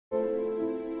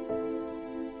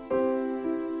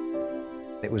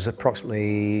It was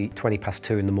approximately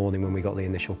 2:20 in the morning when we got the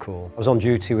initial call. I was on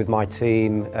duty with my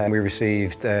team and we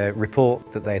received a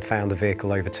report that they had found a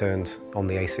vehicle overturned on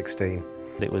the A16.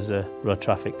 It was a road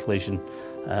traffic collision,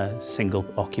 single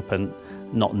occupant,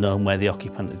 not known where the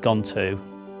occupant had gone to.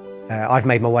 I've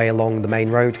made my way along the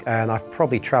main road and I've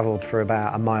probably travelled for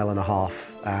about 1.5 miles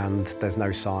and there's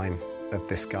no sign of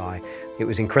this guy. It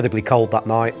was incredibly cold that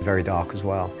night, very dark as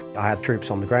well. I had troops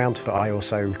on the ground, but I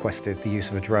also requested the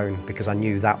use of a drone because I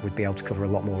knew that would be able to cover a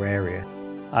lot more area.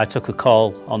 I took a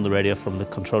call on the radio from the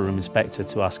control room inspector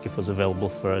to ask if I was available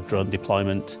for a drone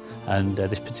deployment, and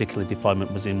this particular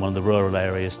deployment was in one of the rural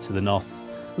areas to the north.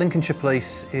 Lincolnshire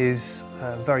Police is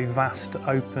a very vast,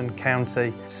 open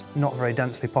county. It's not very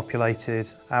densely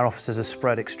populated. Our officers are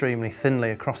spread extremely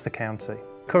thinly across the county.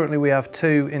 Currently we have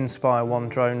 2 Inspire 1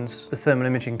 drones. The thermal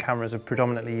imaging cameras are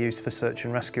predominantly used for search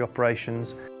and rescue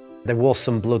operations. There was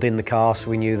some blood in the car, so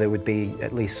we knew there would be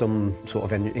at least some sort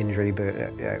of injury, but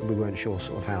we weren't sure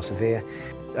sort of how severe.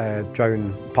 A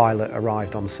drone pilot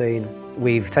arrived on scene.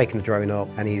 We've taken the drone up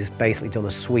and he's basically done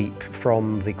a sweep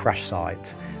from the crash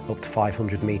site up to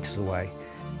 500 metres away.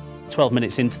 12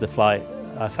 minutes into the flight,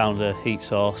 I found a heat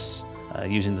source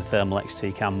using the thermal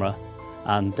XT camera,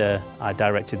 and I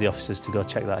directed the officers to go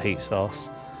check that heat source,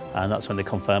 and that's when they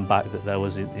confirmed back that there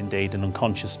was indeed an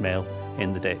unconscious male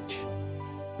in the ditch.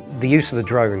 The use of the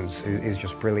drones is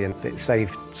just brilliant. It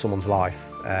saved someone's life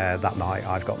that night,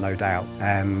 I've got no doubt.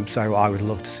 So I would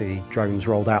love to see drones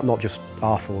rolled out, not just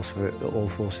our force, but all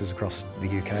forces across the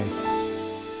UK.